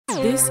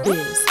This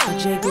is a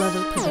Jay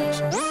Glover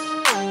production.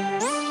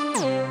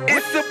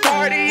 It's a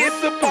party,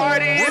 it's a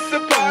party, it's a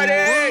party.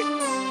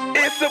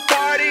 It's a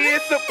party,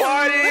 it's a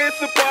party,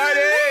 it's a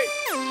party.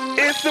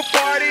 It's a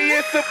party,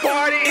 it's a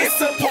party, it's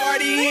a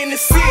party in the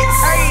six.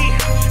 Hey,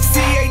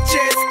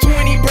 CHS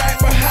 20 bright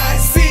for high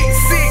 6.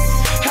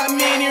 How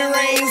many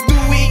rings do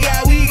we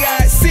got? We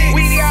got 6.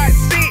 We got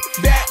 6.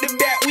 Back to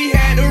back, we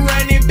had to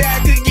run it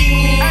back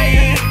again.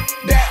 Ay.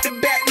 Back to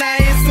back, now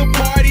it's a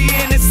party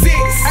in the six.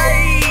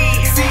 Ay.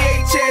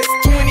 CHS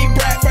 20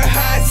 bright for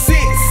high 6.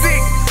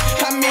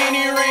 How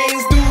many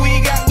rings do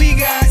we got? We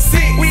got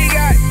 6. We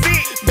got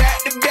 6.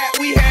 Back to back,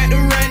 we had to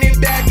run it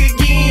back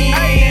again.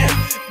 Ay.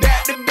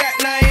 Back to back,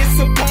 now it's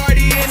a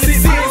party in the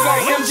six.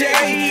 Like MJ,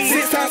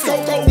 6 times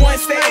Coco, 1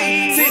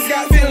 stay. 6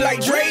 got feeling like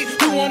Dre.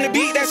 Who wanna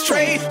beat? That's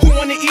trade. Who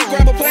wanna eat?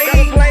 Grab a plate.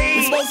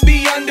 We supposed to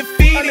be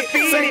undefeated.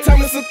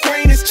 Sometimes it's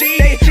Aquinas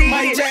cheating.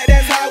 Mighty Jack,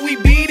 that's how we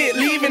beat it.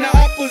 Leaving the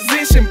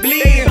opposition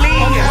bleeding.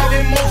 I'm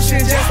having motion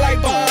just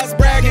like Boz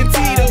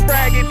Bragantino.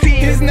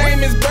 His name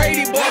is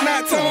Brady, but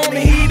not Tom.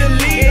 He the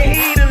leader.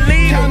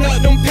 Count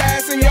up them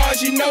passing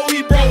yards, you know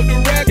he broke the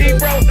record.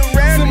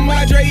 Some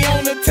Madre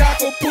on the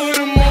tackle, put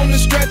him on the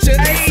stretcher.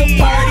 It's a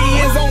party,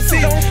 it's on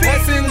 6.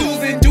 That's in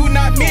losing, do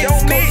not miss.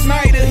 Coach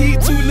Snyder, he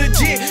too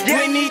legit.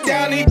 When he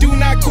down, he do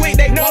not quit.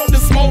 They want the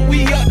smoke,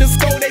 we up the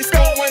score. They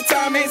score one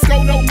time, ain't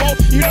score no more.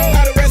 You know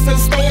how the rest of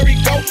the story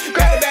go.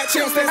 Back to back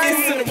champs, that's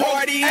it's a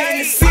party,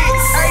 ain't it 6?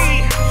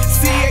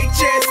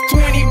 CHS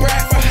 20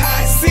 bright for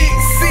high 6.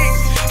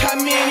 How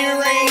many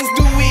rings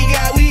do we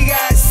got? We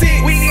got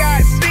 6. We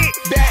got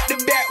 6. Back to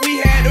back, we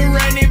had to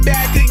run it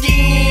back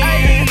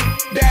again.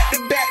 Back to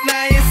back,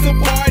 now it's a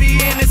party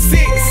in the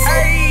 6.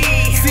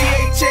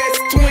 CHS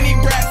 20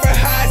 bright for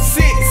high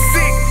 6.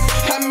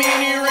 How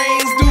many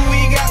rings do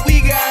we got?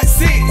 We got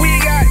 6. We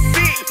got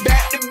 6.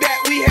 Back to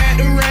back, we had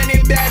to run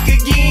it back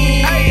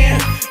again.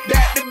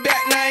 Back to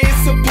back, now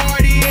it's a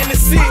party in the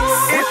 6.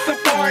 It's a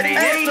party,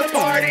 it's a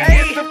party,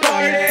 it's a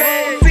party.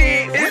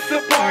 It's a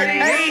party,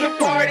 it's a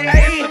party,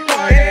 it's a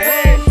party.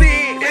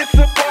 It's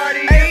a party,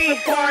 it's a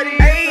party,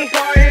 it's a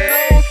party.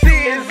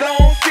 It's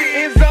on 6,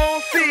 it's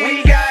on 6.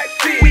 We got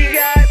 6, we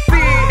got 6.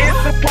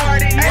 It's a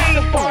party, it's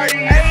a party,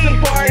 it's a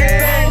party.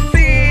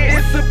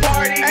 It's a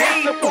party,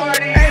 it's a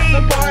party, it's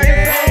a party.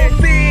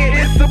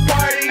 It's a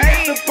party,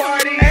 it's a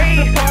party, it's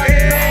a party.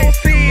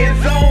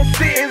 It's on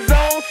 6, it's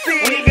on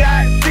 6. We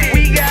got 6,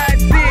 we got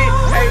 6.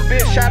 Hey,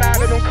 bitch, shout out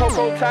to them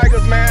Coco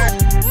Tigers, man.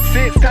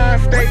 6-time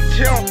state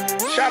champ.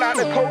 Shout out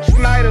to Coach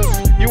Snyder.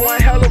 You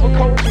one hell of a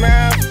coach,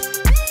 man.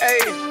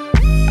 Hey,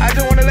 I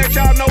just wanna let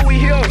y'all know we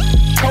here.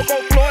 Coco,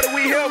 Florida,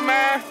 we here,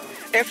 man.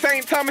 And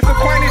St. Thomas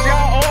Aquinas,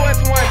 y'all owe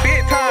us one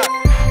big time.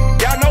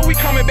 Y'all know we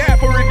coming back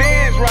for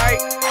revenge, right?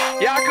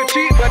 Y'all could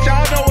cheat, but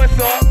y'all know what's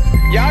up.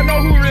 Y'all know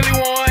who really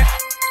won.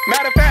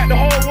 Matter of fact, the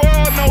whole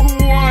world know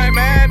who won,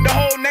 man. The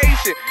whole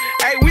nation.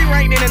 Hey, we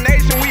ranked in the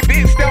nation. We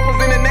big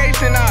steppers in the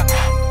nation now.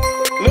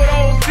 Little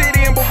old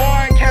city in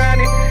Brevard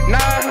County,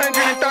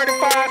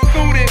 935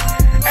 students.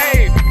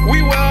 Hey,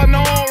 we well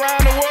known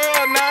around the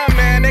world now,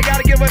 man. They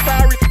gotta give us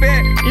our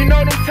respect. You know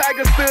them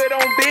Tigers stood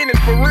on business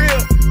for real.